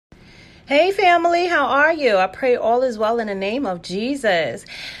Hey family, how are you? I pray all is well in the name of Jesus.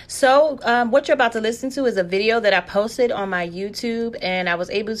 So what you're about to listen to is a video that I posted on my YouTube, and I was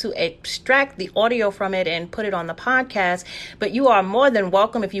able to extract the audio from it and put it on the podcast. But you are more than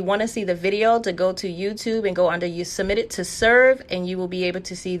welcome, if you want to see the video, to go to YouTube and go under you submit it to serve, and you will be able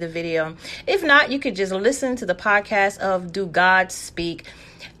to see the video. If not, you could just listen to the podcast of Do God Speak.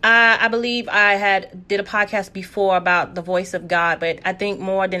 I believe I did a podcast before about the voice of God, but I think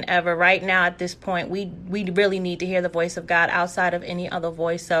more than ever right now at this point, we really need to hear the voice of God outside of any other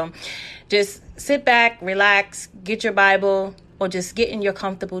voice. So just sit back, relax, get your Bible, or just get in your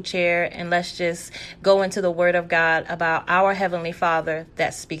comfortable chair, and let's just go into the Word of God about our Heavenly Father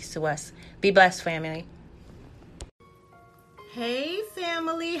that speaks to us. Be blessed, family. Hey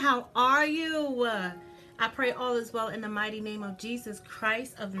family, how are you? I pray all is well in the mighty name of Jesus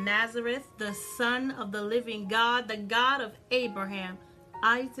Christ of Nazareth, the Son of the living God, the God of Abraham,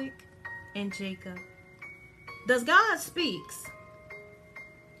 Isaac, and Jacob. Does God speaks?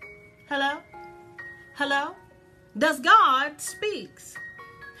 Hello? Hello? Does God speaks?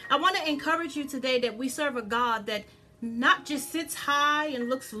 I want to encourage you today that we serve a God that not just sits high and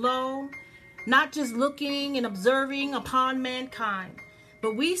looks low, not just looking and observing upon mankind,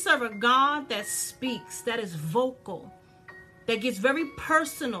 but we serve a God that speaks, that is vocal, that gets very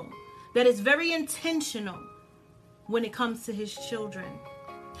personal, that is very intentional when it comes to his children.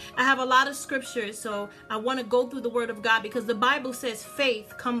 I have a lot of scriptures, so I want to go through the Word of God, because the Bible says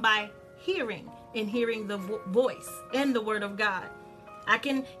faith come by hearing, and hearing the voice and the Word of God. I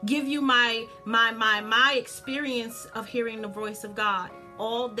can give you my experience of hearing the voice of God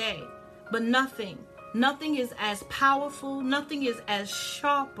all day, but nothing is as powerful, nothing is as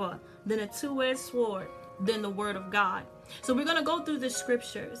sharper than a two-edged sword than the Word of God. So we're going to go through the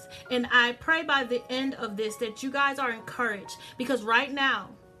scriptures, and I pray by the end of this that you guys are encouraged, because right now,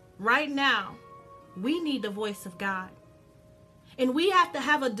 we need the voice of God. And we have to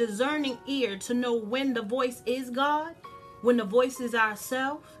have a discerning ear to know when the voice is God, when the voice is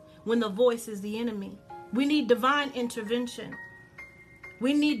ourselves, when the voice is the enemy. We need divine intervention.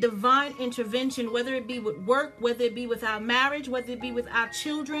 We need divine intervention, whether it be with work, whether it be with our marriage, whether it be with our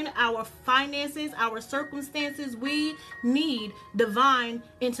children, our finances, our circumstances. We need divine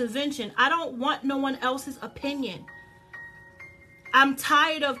intervention. I don't want no one else's opinion. I'm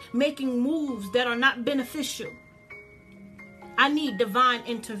tired of making moves that are not beneficial. I need divine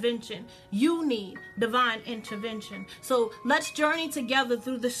intervention. You need divine intervention. So let's journey together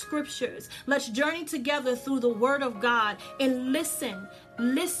through the scriptures. Let's journey together through the Word of God, and listen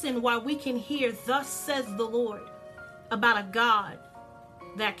while we can hear, thus says the Lord, about a God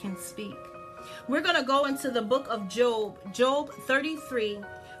that can speak. We're going to go into the book of Job 33,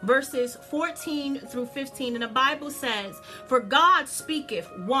 verses 14 through 15. And the Bible says, "For God speaketh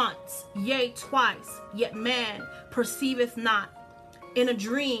once, yea, twice, yet man perceiveth not. In a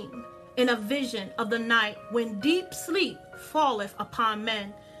dream, in a vision of the night, when deep sleep falleth upon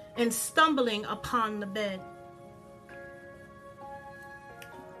men, and stumbling upon the bed."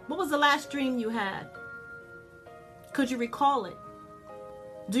 What was the last dream you had? Could you recall it?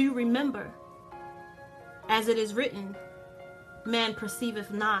 Do you remember? As it is written, man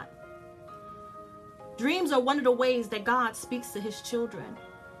perceiveth not. Dreams are one of the ways that God speaks to his children.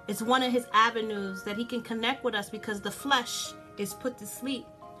 It's one of his avenues that he can connect with us, because the flesh is put to sleep,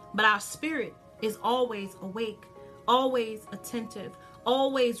 but our spirit is always awake, always attentive,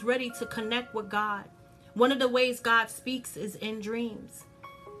 always ready to connect with God. One of the ways God speaks is in dreams.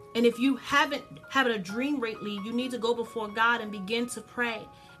 And if you haven't had a dream lately, you need to go before God and begin to pray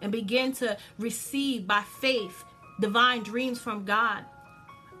and begin to receive by faith divine dreams from God.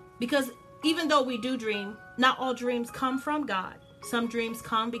 Because even though we do dream, not all dreams come from God. Some dreams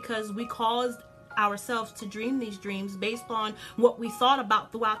come because we caused ourselves to dream these dreams based on what we thought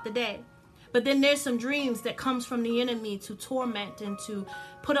about throughout the day. But then there's some dreams that comes from the enemy to torment and to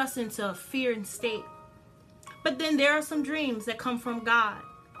put us into a fear and state. But then there are some dreams that come from God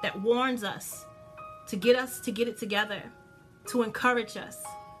that warns us to get it together, to encourage us.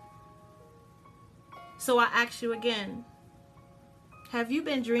 So I ask you again, have you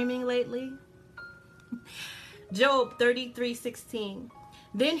been dreaming lately? Job 33:16.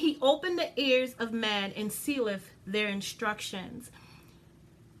 "Then he opened the ears of man and sealeth their instructions."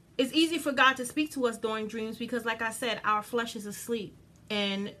 It's easy for God to speak to us during dreams because, like I said, our flesh is asleep,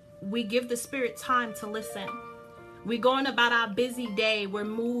 and we give the spirit time to listen. We're going about our busy day. We're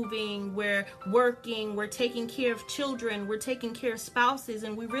moving, we're working, we're taking care of children, we're taking care of spouses,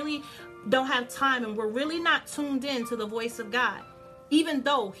 and we really don't have time, and we're really not tuned in to the voice of God, even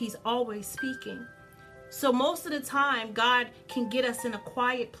though he's always speaking. So most of the time, God can get us in a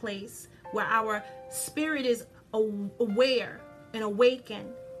quiet place where our spirit is aware and awakened,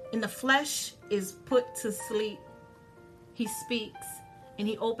 and the flesh is put to sleep. He speaks and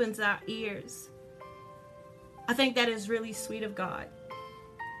he opens our ears. I think that is really sweet of God,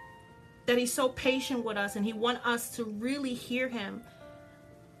 that he's so patient with us and he wants us to really hear him.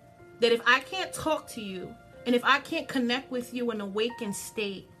 That if I can't talk to you and if I can't connect with you in an awakened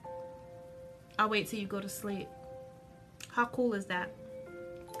state, I'll wait till you go to sleep. How cool is that?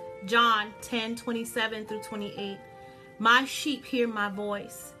 John 10:27 through 28. My sheep hear my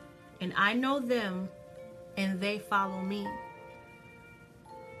voice, and I know them, and they follow me.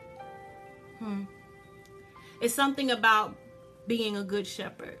 It's something about being a good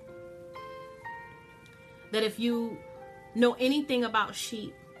shepherd. That if you know anything about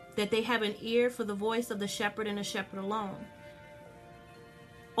sheep, that they have an ear for the voice of the shepherd and the shepherd alone.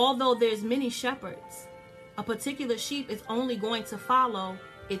 Although there's many shepherds, a particular sheep is only going to follow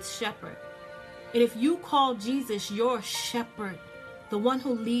its shepherd. And if you call Jesus your shepherd, the one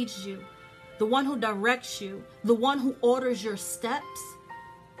who leads you, the one who directs you, the one who orders your steps,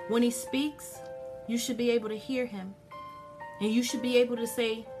 when he speaks, you should be able to hear him. And you should be able to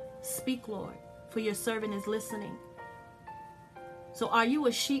say, speak, Lord, for your servant is listening. So are you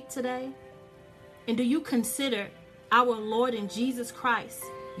a sheep today? And do you consider our Lord and Jesus Christ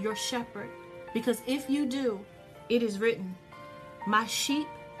your shepherd? Because if you do, it is written, my sheep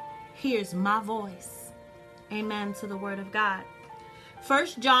hears my voice. Amen to the word of God.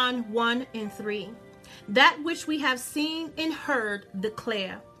 1 John 1:3. That which we have seen and heard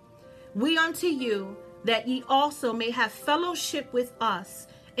declare we unto you, that ye also may have fellowship with us.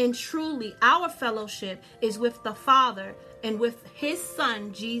 And truly our fellowship is with the Father and with his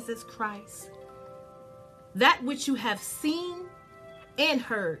Son, Jesus Christ. That which you have seen and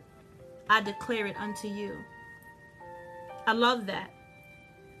heard, I declare it unto you. I love that.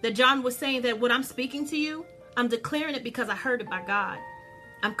 That John was saying that what I'm speaking to you, I'm declaring it because I heard it by God.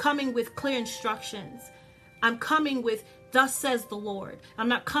 I'm coming with clear instructions. I'm coming with, thus says the Lord. I'm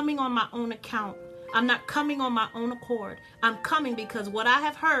not coming on my own account. I'm not coming on my own accord. I'm coming because what I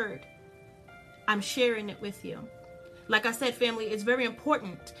have heard, I'm sharing it with you. Like I said, family, it's very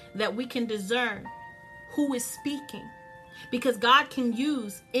important that we can discern who is speaking, because God can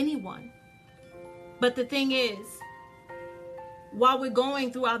use anyone. But the thing is, while we're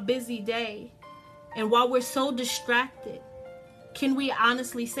going through our busy day and while we're so distracted, can we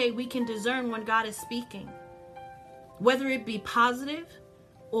honestly say we can discern when God is speaking? Whether it be positive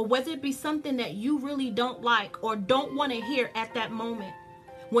or whether it be something that you really don't like or don't want to hear at that moment.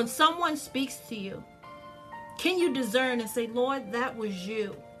 When someone speaks to you, can you discern and say, Lord, that was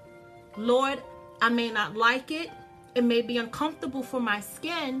you. Lord, I may not like it. It may be uncomfortable for my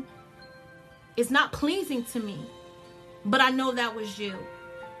skin. It's not pleasing to me. But I know that was you.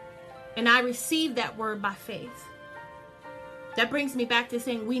 And I received that word by faith. That brings me back to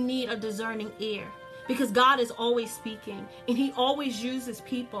saying we need a discerning ear. Because God is always speaking. And he always uses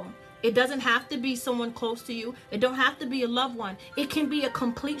people. It doesn't have to be someone close to you. It don't have to be a loved one. It can be a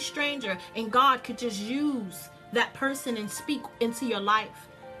complete stranger. And God could just use that person and speak into your life.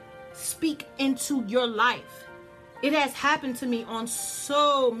 Speak into your life. It has happened to me on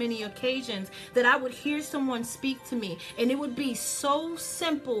so many occasions that I would hear someone speak to me. And it would be so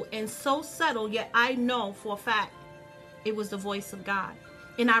simple and so subtle. Yet I know for a fact it was the voice of God.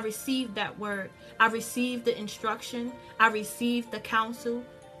 And I received that word. I received the instruction. I received the counsel.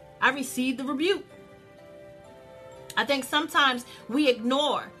 I received the rebuke. I think sometimes we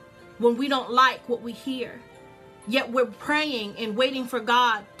ignore when we don't like what we hear. Yet we're praying and waiting for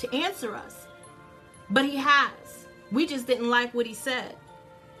God to answer us. But he has. We just didn't like what he said.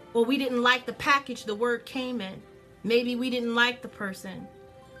 Or we didn't like the package the word came in. Maybe we didn't like the person.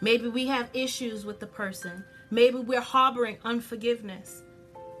 Maybe we have issues with the person. Maybe we're harboring unforgiveness.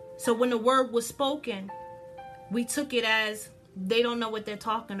 So when the word was spoken, we took it as they don't know what they're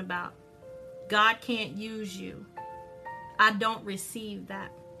talking about. God can't use you. I don't receive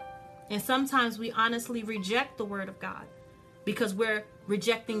that. And sometimes we honestly reject the word of God because we're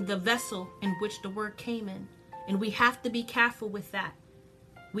rejecting the vessel in which the word came in. And we have to be careful with that.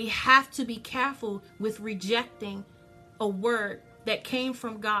 We have to be careful with rejecting a word that came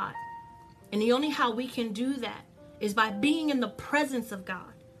from God. And the only how we can do that is by being in the presence of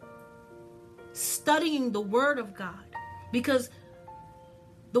God. Studying the word of God. Because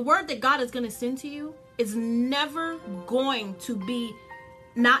the word that God is going to send to you is never going to be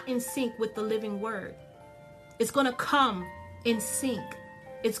not in sync with the living word. It's going to come in sync.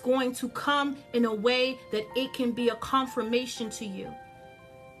 It's going to come in a way that it can be a confirmation to you.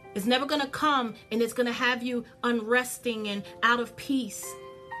 It's never going to come and it's going to have you unresting and out of peace.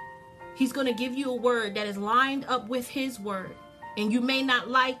 He's going to give you a word that is lined up with his word. And you may not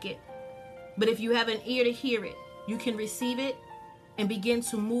like it, but if you have an ear to hear it, you can receive it and begin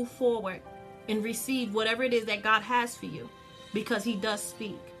to move forward and receive whatever it is that God has for you, because he does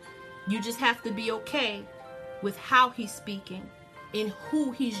speak. You just have to be okay with how he's speaking and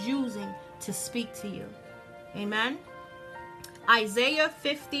who he's using to speak to you. Amen. Isaiah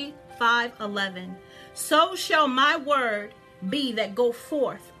 55:11. So shall my word be that go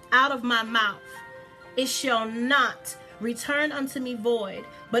forth out of my mouth. It shall not return unto me void,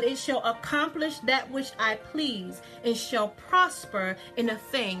 but it shall accomplish that which I please, and shall prosper in the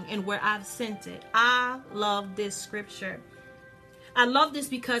thing in where I've sent it. I love this scripture. I love this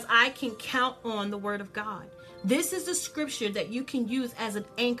because I can count on the word of God. This is the scripture that you can use as an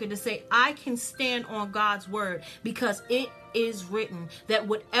anchor to say, I can stand on God's word, because it is written that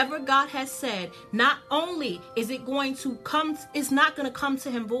whatever God has said, not only is it going to come, it's not going to come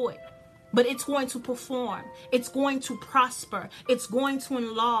to him void, but it's going to perform. It's going to prosper. It's going to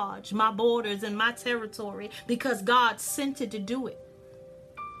enlarge my borders and my territory, because God sent it to do it.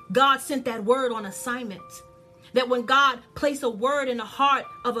 God sent that word on assignment. That when God placed a word in the heart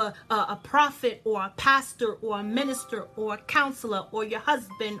of a prophet or a pastor or a minister or a counselor or your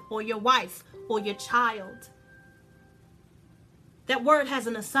husband or your wife or your child, that word has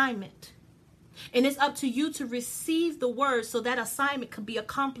an assignment. And it's up to you to receive the word so that assignment can be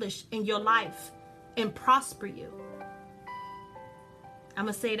accomplished in your life and prosper you. I'm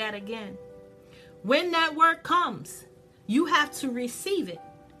going to say that again. When that word comes, you have to receive it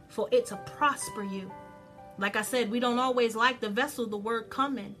for it to prosper you. Like I said, we don't always like the vessel, the word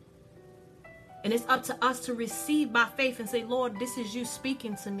coming. And it's up to us to receive by faith and say, Lord, this is you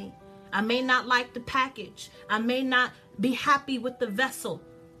speaking to me. I may not like the package. I may not be happy with the vessel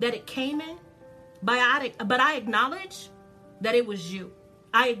that it came in. But I acknowledge that it was you.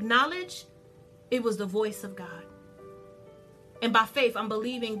 I acknowledge it was the voice of God. And by faith, I'm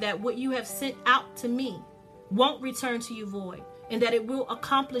believing that what you have sent out to me won't return to you void. And that it will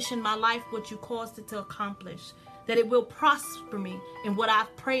accomplish in my life what you caused it to accomplish. That it will prosper me in what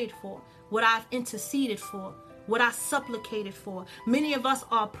I've prayed for, what I've interceded for, what I supplicated for. Many of us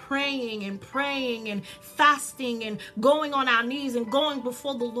are praying and fasting and going on our knees and going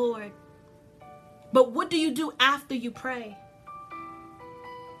before the Lord. But what do you do after you pray?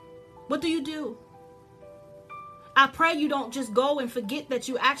 What do you do? I pray you don't just go and forget that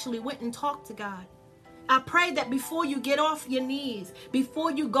you actually went and talked to God. I pray that before you get off your knees,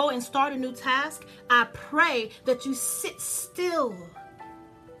 before you go and start a new task, I pray that you sit still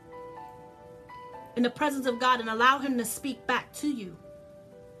in the presence of God and allow him to speak back to you.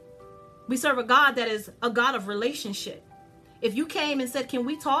 We serve a God that is a God of relationship. If you came and said, can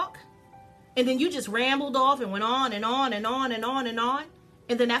we talk? And then you just rambled off and went on and on and on and on and on.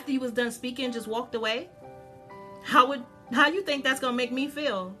 And then after you was done speaking, just walked away. How you think that's going to make me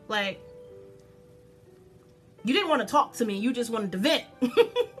feel? Like, you didn't want to talk to me. You just wanted to vent.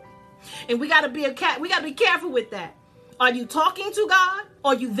 And we got to be careful with that. Are you talking to God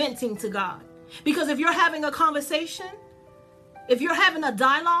or are you venting to God? Because if you're having a conversation, if you're having a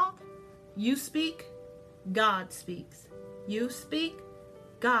dialogue, you speak, God speaks. You speak,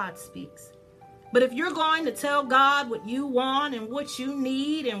 God speaks. But if you're going to tell God what you want and what you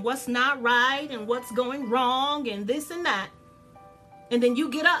need and what's not right and what's going wrong and this and that, and then you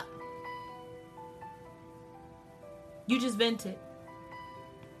get up, you just vented.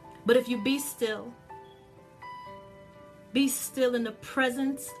 But if you be still in the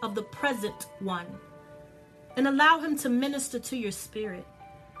presence of the present one and allow him to minister to your spirit.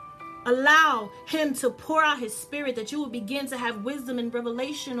 Allow him to pour out his spirit that you will begin to have wisdom and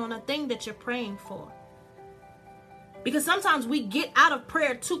revelation on a thing that you're praying for. Because sometimes we get out of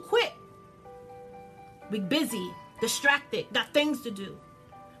prayer too quick. We're busy, distracted, got things to do.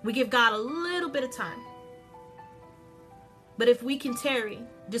 We give God a little bit of time. But if we can tarry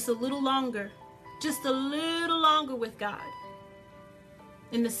just a little longer with God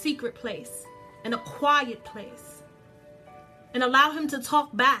in the secret place, in a quiet place, and allow him to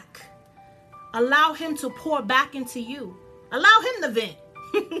talk back, allow him to pour back into you, allow him to vent.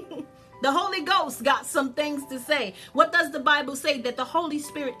 The Holy Ghost got some things to say. What does the Bible say? That the Holy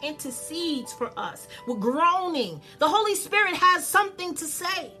Spirit intercedes for us. We're groaning. The Holy Spirit has something to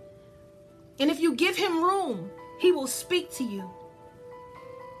say. And if you give him room, he will speak to you.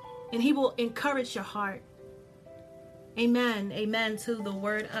 And he will encourage your heart. Amen. Amen to the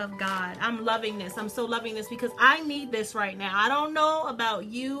word of God. I'm loving this. I'm so loving this because I need this right now. I don't know about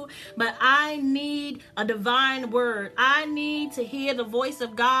you, but I need a divine word. I need to hear the voice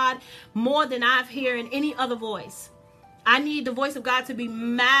of God more than I've heard in any other voice. I need the voice of God to be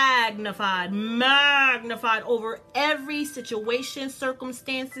magnified over every situation,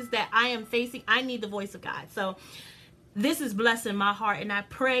 circumstances that I am facing. I need the voice of God. So this is blessing my heart, and I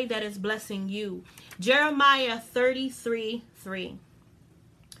pray that it's blessing you. Jeremiah 33:3.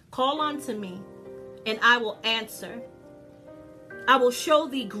 Call unto me, and I will answer. I will show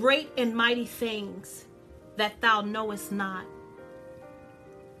thee great and mighty things that thou knowest not.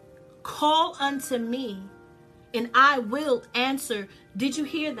 Call unto me, and I will answer. Did you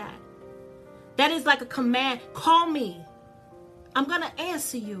hear that? That is like a command. Call me. I'm going to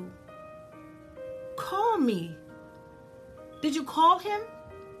answer you. Call me. Did you call him?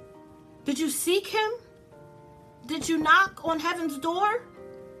 Did you seek him? Did you knock on heaven's door?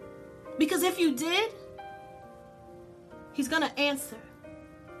 Because if you did, he's going to answer.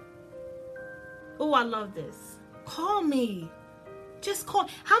 Oh, I love this. Call me. Just call.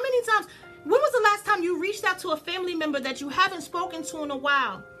 How many times? When was the last time you reached out to a family member that you haven't spoken to in a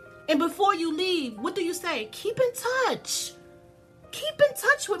while? And before you leave, what do you say? Keep in touch. Keep in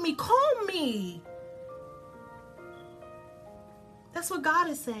touch with me. Call me. That's what God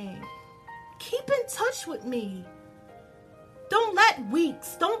is saying. Keep in touch with me. Don't let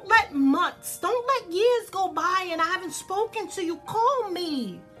weeks, don't let months, don't let years go by and I haven't spoken to you. Call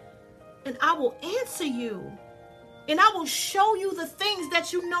me and I will answer you. And I will show you the things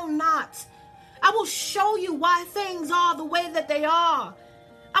that you know not. I will show you why things are the way that they are.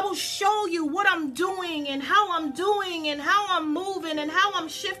 I will show you what I'm doing and how I'm doing and how I'm moving and how I'm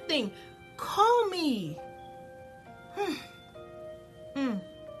shifting. Call me.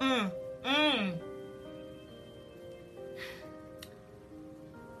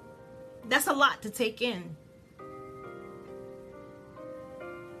 That's a lot to take in.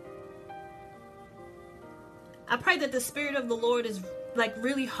 I pray that the Spirit of the Lord is like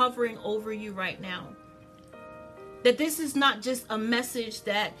really hovering over you right now. That this is not just a message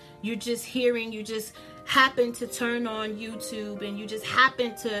that you're just hearing, you just happen to turn on YouTube and you just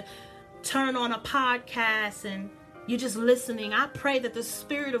happen to turn on a podcast and you're just listening. I pray that the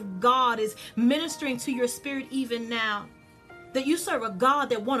Spirit of God is ministering to your spirit even now. That you serve a God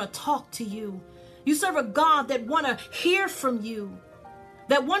that want to talk to you. You serve a God that want to hear from you.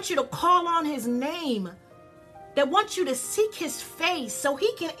 That wants you to call on his name. That wants you to seek his face so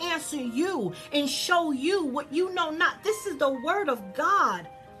he can answer you and show you what you know not. This is the word of God.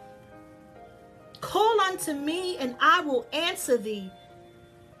 Call unto me and I will answer thee.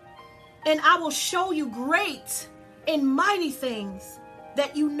 And I will show you great and mighty things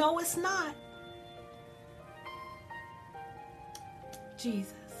that you know it's not.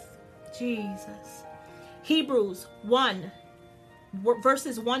 Jesus. Hebrews 1,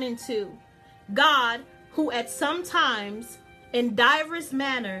 verses 1 and 2. God, who at some times in divers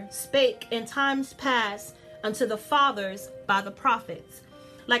manner spake in times past unto the fathers by the prophets.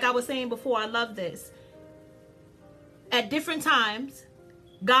 Like I was saying before, I love this. At different times,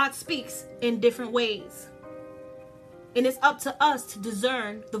 God speaks in different ways. And it's up to us to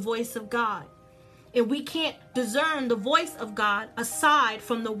discern the voice of God. And we can't discern the voice of God aside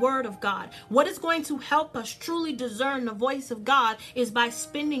from the word of God. What is going to help us truly discern the voice of God is by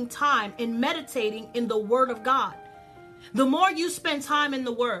spending time and meditating in the word of God. The more you spend time in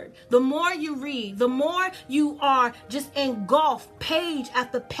the word, the more you read, the more you are just engulfed page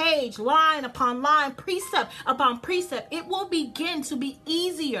after page, line upon line, precept upon precept, it will begin to be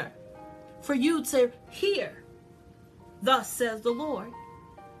easier for you to hear. Thus says the Lord.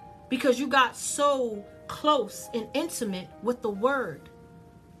 Because you got so close and intimate with the word.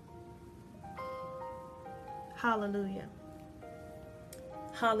 Hallelujah.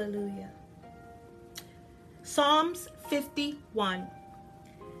 Hallelujah. Psalms 51.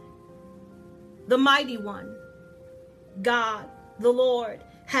 The mighty one, God, the Lord,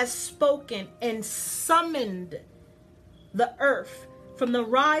 has spoken and summoned the earth from the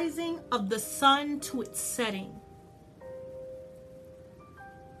rising of the sun to its setting.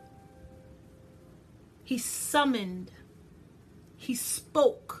 He summoned, he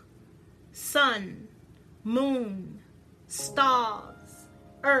spoke, sun, moon, stars,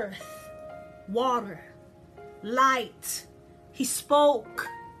 earth, water, light. He spoke,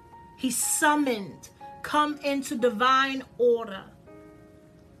 he summoned, come into divine order.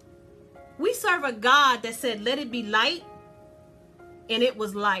 We serve a God that said, let it be light, and it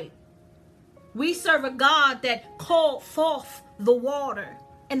was light. We serve a God that called forth the water,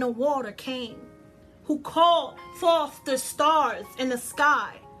 and the water came. who called forth the stars in the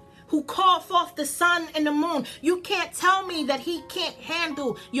sky, who called forth the sun and the moon. You can't tell me that he can't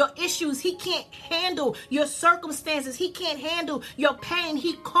handle your issues. He can't handle your circumstances. He can't handle your pain.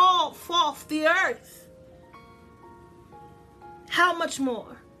 He called forth the earth. How much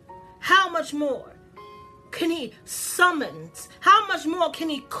more? How much more can he summon? How much more can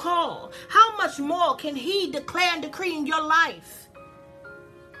he call? How much more can he declare and decree in your life?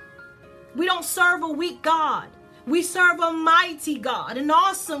 We don't serve a weak God. We serve a mighty God, an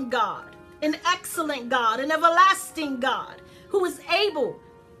awesome God, an excellent God, an everlasting God who is able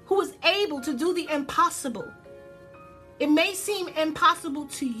to do the impossible. It may seem impossible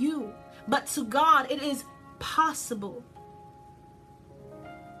to you, but to God it is possible.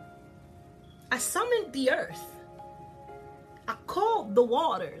 I summoned the earth. I called the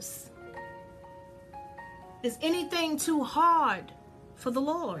waters. Is anything too hard for the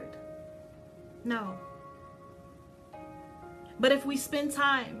Lord? No. But if we spend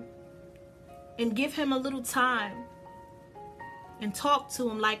time and give him a little time and talk to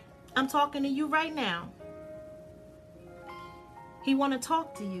him like I'm talking to you right now, he want to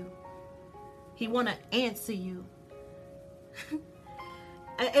talk to you. He want to answer you.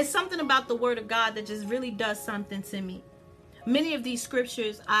 It's something about the word of God that just really does something to me. Many of these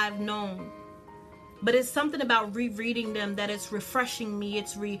scriptures I've known, but it's something about rereading them that it's refreshing me,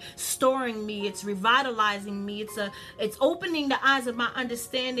 it's restoring me, it's revitalizing me, it's opening the eyes of my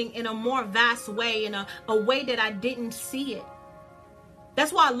understanding in a more vast way, in a way that I didn't see it.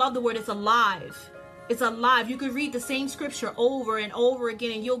 That's why I love the word. It's alive. It's alive. You could read the same scripture over and over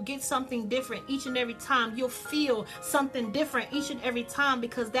again and you'll get something different each and every time. You'll feel something different each and every time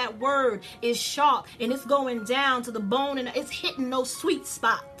because that word is sharp and it's going down to the bone and it's hitting those sweet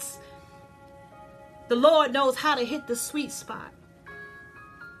spots. The Lord knows how to hit the sweet spot.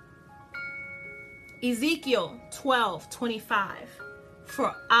 Ezekiel 12:25.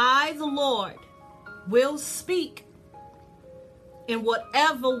 For I, the Lord, will speak, and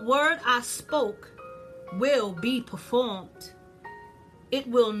whatever word I spoke will be performed. It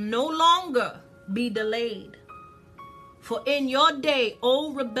will no longer be delayed. For in your day,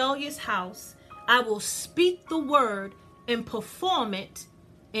 O rebellious house, I will speak the word and perform it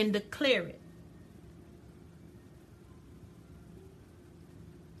and declare it.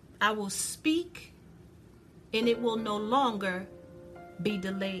 I will speak and it will no longer be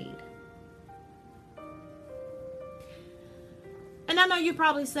delayed. And I know you're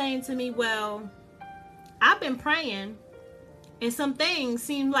probably saying to me, well, I've been praying and some things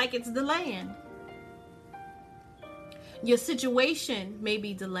seem like it's delaying. Your situation may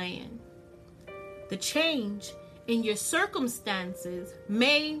be delaying. The change in your circumstances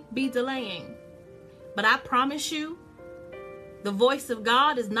may be delaying. But I promise you, the voice of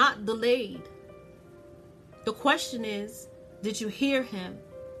God is not delayed. The question is, did you hear him?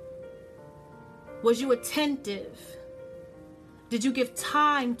 Was you attentive? Did you give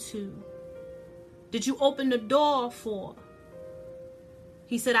time to? Did you open the door for?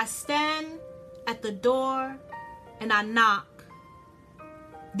 He said, I stand at the door and I knock.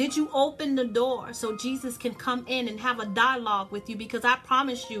 Did you open the door so Jesus can come in and have a dialogue with you? Because I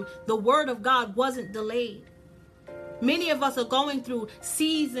promise you, the word of God wasn't delayed. Many of us are going through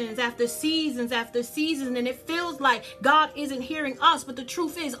seasons after seasons after seasons, and it feels like God isn't hearing us. But the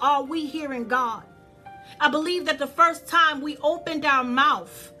truth is, are we hearing God? I believe that the first time we opened our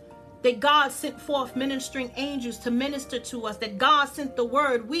mouth, that God sent forth ministering angels to minister to us, that God sent the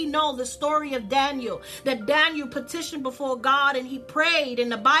word. We know the story of Daniel, that Daniel petitioned before God and he prayed.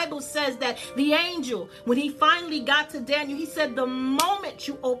 And the Bible says that the angel, when he finally got to Daniel, he said, the moment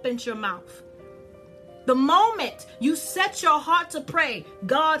you opened your mouth, the moment you set your heart to pray,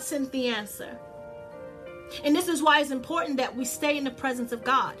 God sent the answer. And this is why it's important that we stay in the presence of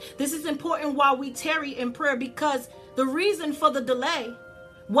God. This is important while we tarry in prayer, because the reason for the delay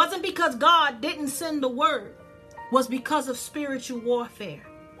wasn't because God didn't send the word, was because of spiritual warfare.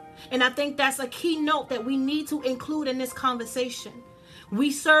 And I think that's a key note that we need to include in this conversation. We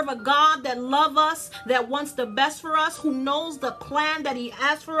serve a God that loves us, that wants the best for us, who knows the plan that he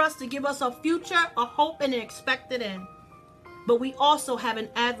has for us to give us a future, a hope, and an expected end. But we also have an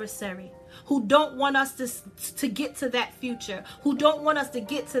adversary who don't want us to get to that future, who don't want us to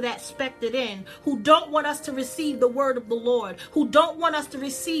get to that expected end, who don't want us to receive the word of the Lord, who don't want us to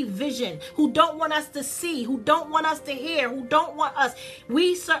receive vision, who don't want us to see, who don't want us to hear, who don't want us.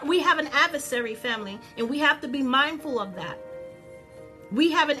 We have an adversary, family, and we have to be mindful of that.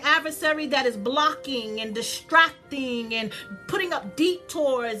 We have an adversary that is blocking and distracting and putting up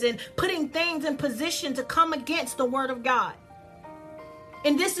detours and putting things in position to come against the word of God.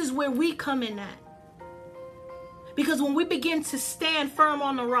 And this is where we come in at. Because when we begin to stand firm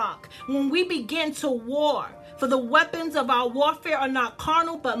on the rock, when we begin to war, for the weapons of our warfare are not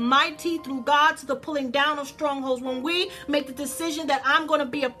carnal, but mighty through God to the pulling down of strongholds. When we make the decision that I'm going to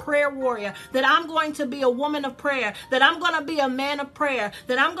be a prayer warrior, that I'm going to be a woman of prayer, that I'm going to be a man of prayer,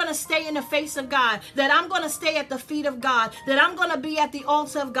 that I'm going to stay in the face of God, that I'm going to stay at the feet of God, that I'm going to be at the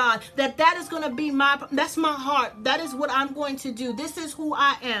altar of God, that is going to be that's my heart. That is what I'm going to do. This is who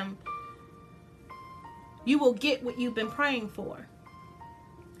I am. You will get what you've been praying for.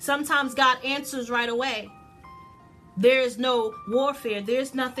 Sometimes God answers right away. There is no warfare.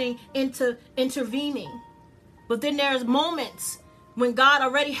 There's nothing intervening. But then there's moments when God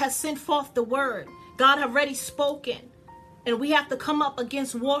already has sent forth the word. God already spoken. And we have to come up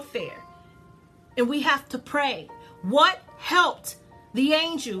against warfare. And we have to pray. What helped the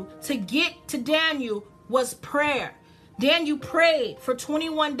angel to get to Daniel was prayer. Daniel prayed for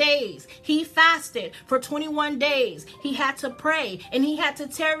 21 days. He fasted for 21 days. He had to pray and he had to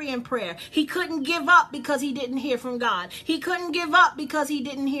tarry in prayer. He couldn't give up because he didn't hear from God. He couldn't give up because he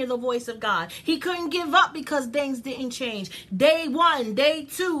didn't hear the voice of God. He couldn't give up because things didn't change. Day 1, day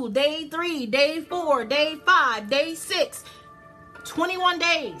 2, day 3, day 4, day 5, day 6, 21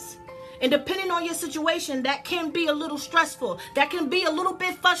 days. And depending on your situation, that can be a little stressful. That can be a little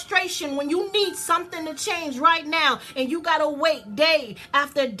bit frustration when you need something to change right now. And you got to wait day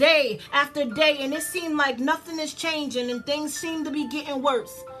after day after day. And it seems like nothing is changing and things seem to be getting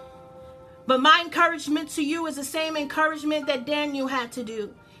worse. But my encouragement to you is the same encouragement that Daniel had to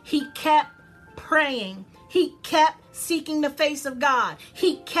do. He kept praying. He kept seeking the face of God.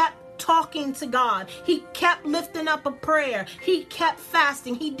 He kept talking to God. He kept lifting up a prayer. He kept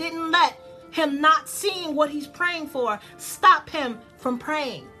fasting. He didn't let him not seeing what he's praying for stop him from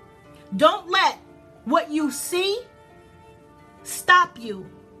praying. Don't let what you see stop you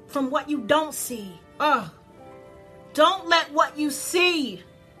from what you don't see. Don't let what you see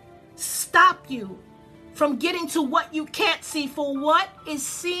stop you from getting to what you can't see. For what is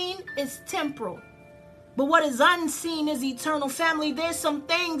seen is temporal, but what is unseen is eternal. Family, there's some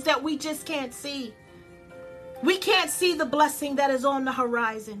things that we just can't see. We can't see the blessing that is on the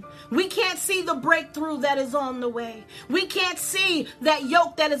horizon. We can't see the breakthrough that is on the way. We can't see that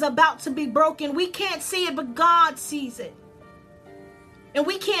yoke that is about to be broken. We can't see it, but God sees it. And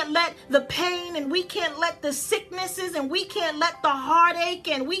we can't let the pain, and we can't let the sicknesses, and we can't let the heartache,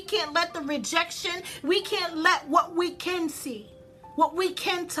 and we can't let the rejection, we can't let what we can see, what we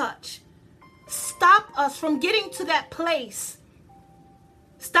can touch, stop us from getting to that place.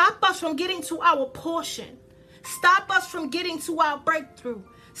 Stop us from getting to our portion. Stop us from getting to our breakthrough.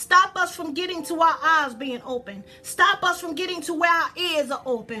 Stop us from getting to our eyes being open. Stop us from getting to where our ears are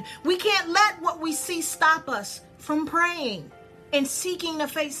open. We can't let what we see stop us from praying and seeking the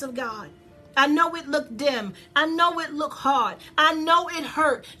face of God. I know it looked dim. I know it looked hard. I know it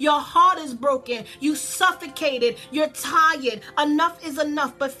hurt. Your heart is broken. You suffocated. You're tired. Enough is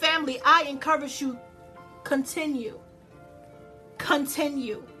enough. But family, I encourage you, continue.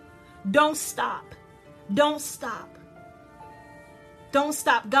 Continue. Don't stop. Don't stop. Don't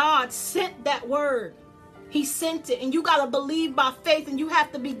stop. God sent that word. He sent it, and you got to believe by faith, and you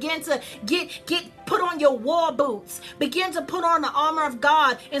have to begin to put on your war boots. Begin to put on the armor of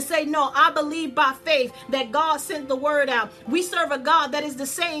God and say, no, I believe by faith that God sent the word out. We serve a God that is the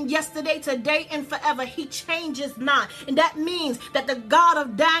same yesterday, today, and forever. He changes not. And that means that the God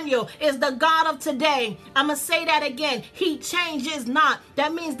of Daniel is the God of today. I'm going to say that again. He changes not.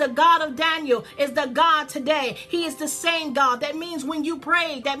 That means the God of Daniel is the God today. He is the same God. That means when you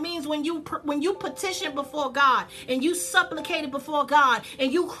prayed, that means when you petitioned before God, and you supplicated before God,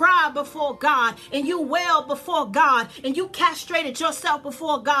 and you cried before God, and you wailed before God, and you castrated yourself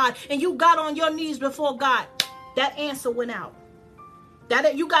before God, and you got on your knees before God, that answer went out.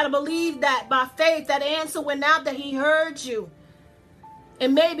 That you got to believe that by faith, that answer went out, that he heard you.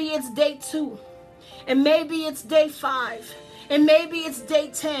 And maybe it's day 2, and maybe it's day 5, and maybe it's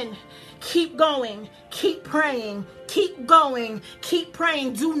day 10. Keep going. Keep praying. Keep going. Keep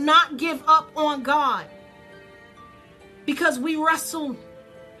praying. Do not give up on God. Because we wrestle.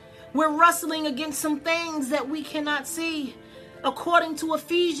 We're wrestling against some things that we cannot see. According to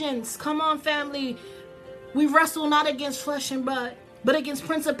Ephesians, come on family, we wrestle not against flesh and blood, but against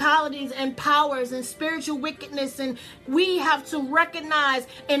principalities and powers and spiritual wickedness. And we have to recognize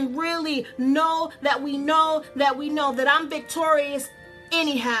and really know that we know that I'm victorious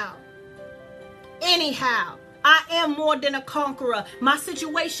anyhow. I am more than a conqueror. My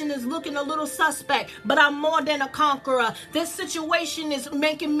situation is looking a little suspect, but I'm more than a conqueror. This situation is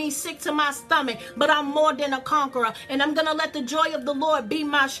making me sick to my stomach, but I'm more than a conqueror. And I'm going to let the joy of the Lord be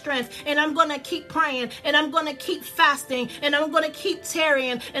my strength. And I'm going to keep praying, and I'm going to keep fasting, and I'm going to keep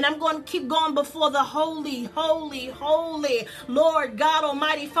tarrying, and I'm going to keep going before the holy, holy, holy Lord God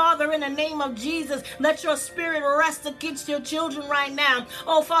Almighty. Father, in the name of Jesus, let your spirit rest against your children right now.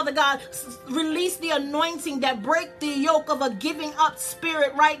 Oh, Father God, release the anointing that break the yoke of a giving up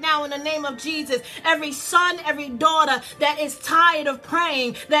spirit right now in the name of Jesus. Every son, every daughter that is tired of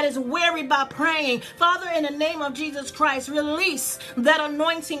praying, that is weary by praying, Father, in the name of Jesus Christ, release that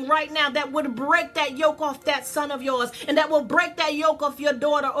anointing right now that would break that yoke off that son of yours, and that will break that yoke off your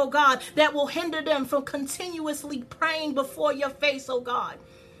daughter, oh God, that will hinder them from continuously praying before your face, oh God.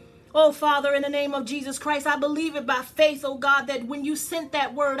 Oh, Father, in the name of Jesus Christ, I believe it by faith, oh God, that when you sent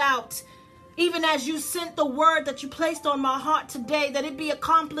that word out, even as you sent the word that you placed on my heart today, that it be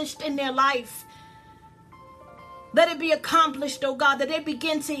accomplished in their life. Let it be accomplished, oh God, that they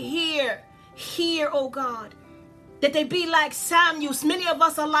begin to hear, oh God. That they be like Samuel. Many of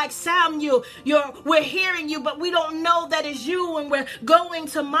us are like Samuel. We're hearing you, but we don't know that it's you. And we're going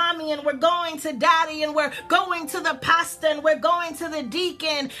to mommy, and we're going to daddy, and we're going to the pastor, and we're going to the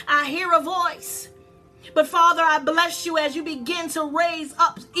deacon. I hear a voice. But Father, I bless you as you begin to raise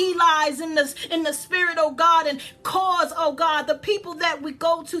up Eli's in the spirit, oh God, and cause, oh God, the people that we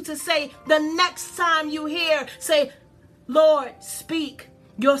go to say, the next time you hear, say, Lord, speak.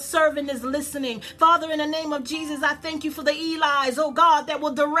 Your servant is listening. Father, in the name of Jesus, I thank you for the Eli's, oh God, that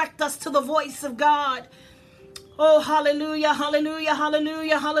will direct us to the voice of God. Oh, hallelujah, hallelujah,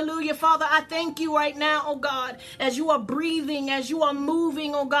 hallelujah, hallelujah. Father, I thank you right now, oh God, as you are breathing, as you are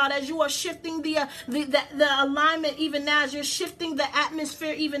moving, oh God, as you are shifting the alignment even now, as you're shifting the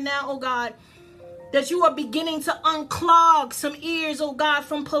atmosphere even now, oh God, that you are beginning to unclog some ears, oh God,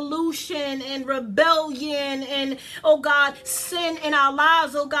 from pollution and rebellion and, oh God, sin in our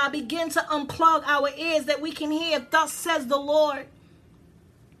lives, oh God. Begin to unplug our ears that we can hear, thus says the Lord.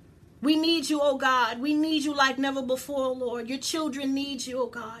 We need you, oh God. We need you like never before, Lord. Your children need you, oh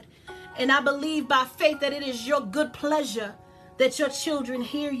God. And I believe by faith that it is your good pleasure that your children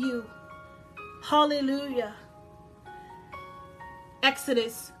hear you. Hallelujah.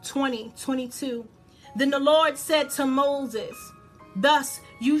 Exodus 20:22. Then the Lord said to Moses, thus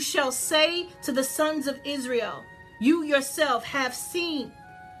you shall say to the sons of Israel, you yourself have seen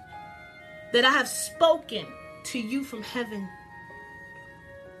that I have spoken to you from heaven.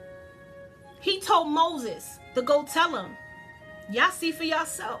 He told Moses to go tell him, y'all see for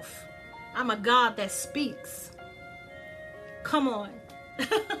yourself. I'm a God that speaks. Come on.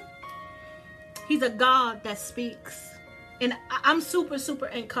 He's a God that speaks. And I'm super, super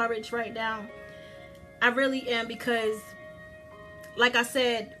encouraged right now. I really am, because, like I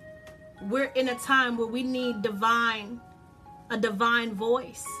said, we're in a time where we need a divine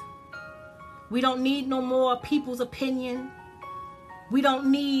voice. We don't need no more people's opinion. We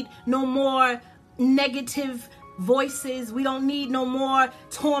don't need no more negative voices. We don't need no more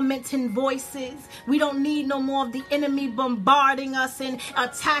tormenting voices. We don't need no more of the enemy bombarding us and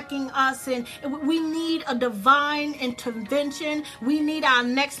attacking us. And we need a divine intervention. We need our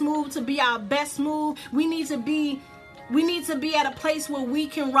next move to be our best move. We need to be at a place where we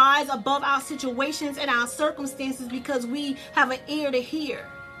can rise above our situations and our circumstances, because we have an ear to hear.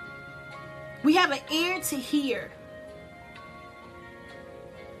 We have an ear to hear.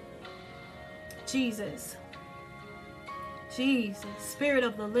 Jesus, Spirit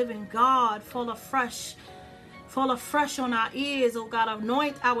of the living God, fall afresh on our ears, oh God.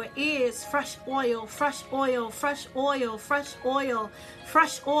 Anoint our ears, fresh oil, fresh oil, fresh oil, fresh oil,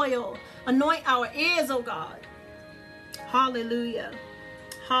 fresh oil. Anoint our ears, oh God. Hallelujah,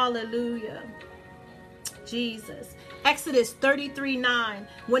 hallelujah. Jesus. Exodus 33:9.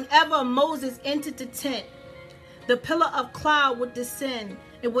 Whenever Moses entered the tent, the pillar of cloud would descend.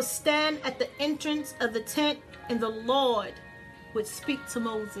 It would stand at the entrance of the tent, and the Lord would speak to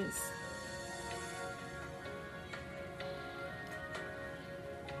Moses.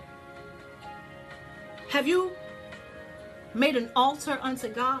 Have you made an altar unto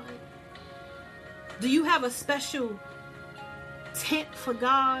God? Do you have a special tent for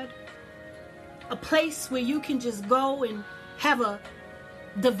God? A place where you can just go and have a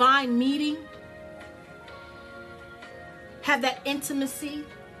divine meeting? Have that intimacy?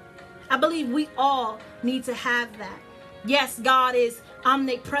 I believe we all need to have that. Yes, God is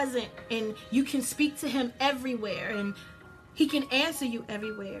omnipresent, and you can speak to him everywhere, and he can answer you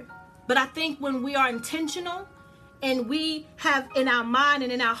everywhere. But I think when we are intentional and we have in our mind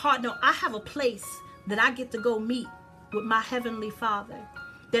and in our heart, no, I have a place that I get to go meet with my Heavenly Father,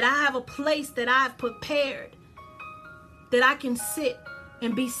 that I have a place that I've prepared, that I can sit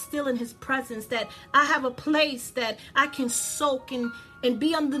and be still in His presence, that I have a place that I can soak and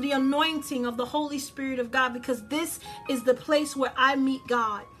be under the anointing of the Holy Spirit of God, because this is the place where I meet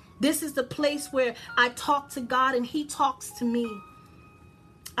God. This is the place where I talk to God and He talks to me.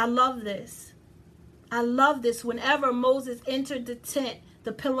 I love this. I love this. Whenever Moses entered the tent,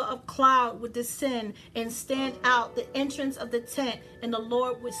 the pillar of cloud would descend and stand out the entrance of the tent, and the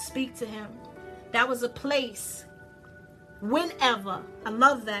Lord would speak to him. That was a place. Whenever, I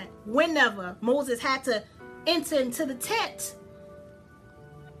love that, whenever Moses had to enter into the tent.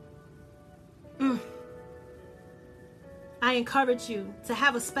 I encourage you to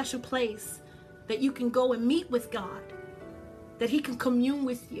have a special place that you can go and meet with God, that He can commune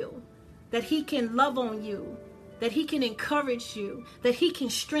with you, that He can love on you, that He can encourage you, that He can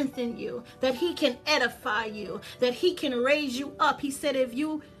strengthen you, that He can edify you, that He can raise you up. He said, if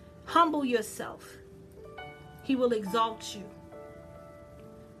you humble yourself, He will exalt you.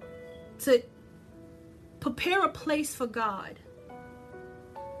 To prepare a place for God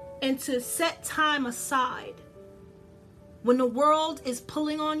and to set time aside when the world is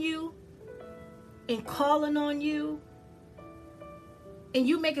pulling on you and calling on you, and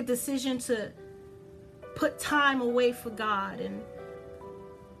you make a decision to put time away for God and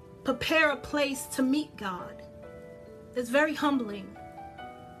prepare a place to meet God. It's very humbling.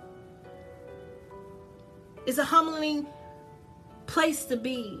 It's a humbling place to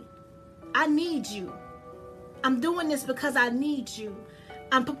be. I need you. I'm doing this because I need you.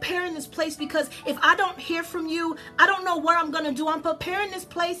 I'm preparing this place because if I don't hear from you, I don't know what I'm going to do. I'm preparing this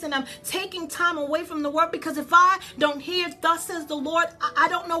place and I'm taking time away from the work, because if I don't hear, thus says the Lord, I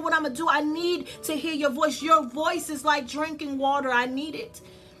don't know what I'm going to do. I need to hear your voice. Your voice is like drinking water. I need it.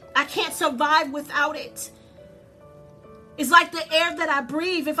 I can't survive without it. It's like the air that I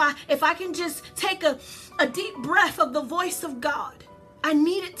breathe. If I can just take a deep breath of the voice of God, I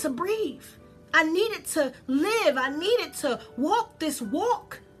need it to breathe. I need it to live. I need it to walk this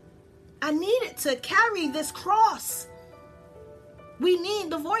walk. I need it to carry this cross. We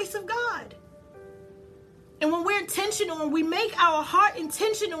need the voice of God. And when we're intentional, when we make our heart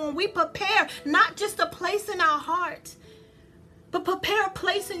intentional, when we prepare not just a place in our heart, but prepare a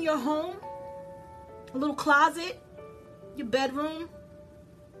place in your home, a little closet, your bedroom,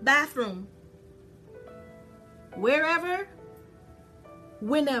 bathroom, wherever,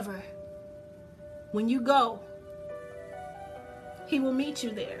 whenever. When you go, He will meet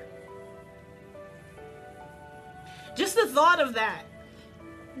you there. Just the thought of that.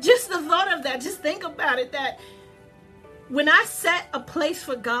 Just think about it, that when I set a place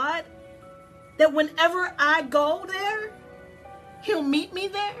for God, that whenever I go there, He'll meet me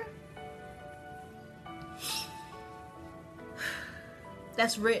there.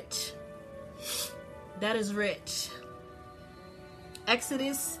 That's rich. That is rich.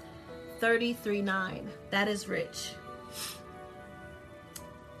 Exodus 33:9. That is rich.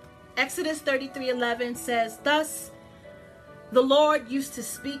 Exodus 33:11 says, thus the Lord used to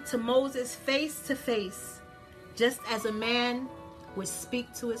speak to Moses face to face, just as a man would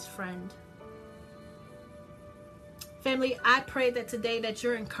speak to his friend. Family, I pray that today that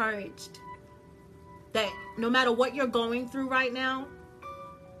you're encouraged, that no matter what you're going through right now,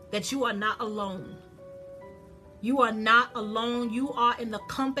 that you are not alone. You are not alone. You are in the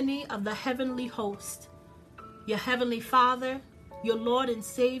company of the heavenly host, your Heavenly Father, your Lord and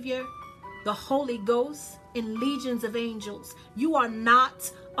Savior, the Holy Ghost, and legions of angels. You are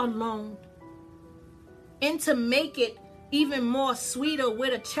not alone. And to make it even more sweeter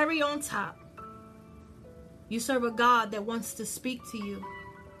with a cherry on top, you serve a God that wants to speak to you.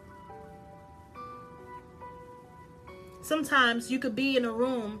 Sometimes you could be in a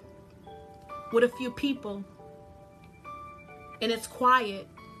room with a few people and it's quiet.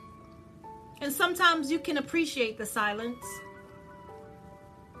 And sometimes you can appreciate the silence.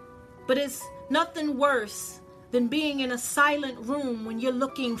 But it's nothing worse than being in a silent room when you're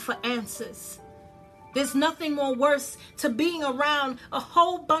looking for answers. There's nothing more worse to being around a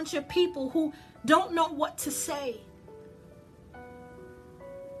whole bunch of people who don't know what to say.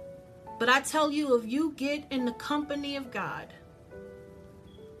 But I tell you, if you get in the company of God,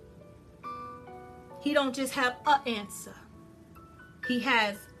 He don't just have an answer. He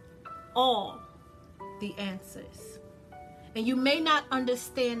has all the answers. And you may not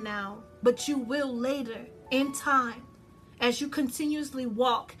understand now, but you will later in time, as you continuously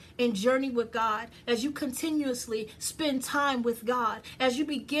walk and journey with God, as you continuously spend time with God, as you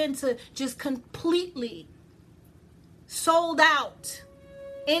begin to just completely sold out,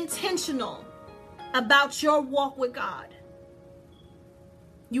 intentional about your walk with God,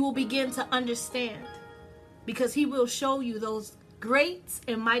 you will begin to understand, because he will show you those great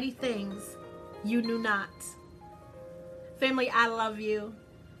and mighty things you knew not. Family, I love you,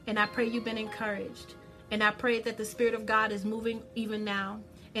 and I pray you've been encouraged, and I pray that the Spirit of God is moving even now,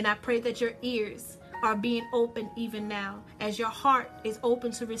 and I pray that your ears are being open even now, as your heart is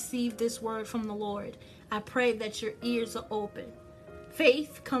open to receive this word from the Lord. I pray that your ears are open.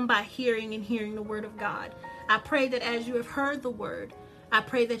 Faith come by hearing, and hearing the word of God. I pray that as you have heard the word, I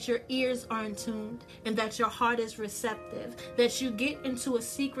pray that your ears are in tune, and that your heart is receptive, that you get into a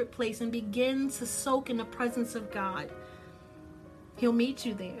secret place and begin to soak in the presence of God. He'll meet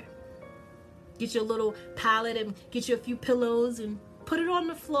you there. Get your little pallet and get you a few pillows and put it on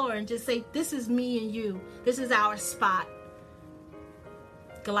the floor and just say, this is me and you. This is our spot.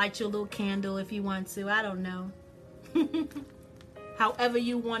 You can light your little candle if you want to. I don't know. However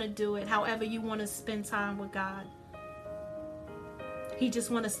you want to do it. However you want to spend time with God. He just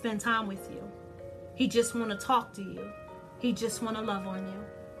want to spend time with you. He just want to talk to you. He just want to love on you.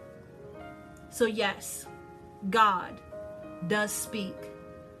 So yes, God does speak.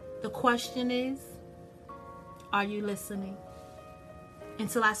 The question is, are you listening?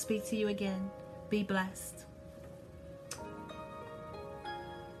 Until I speak to you again, be blessed.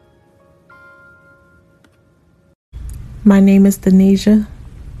 My name is Denasia,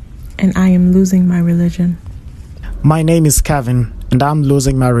 and I am losing my religion. My name is Kevin, and I'm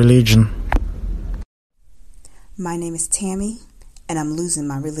losing my religion. My name is Tammy, and I'm losing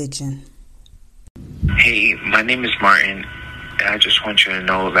my religion. Hey, my name is Martin, and I just want you to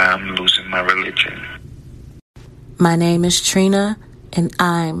know that I'm losing my religion. My name is Trina, and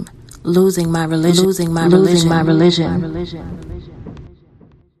I'm losing my religion.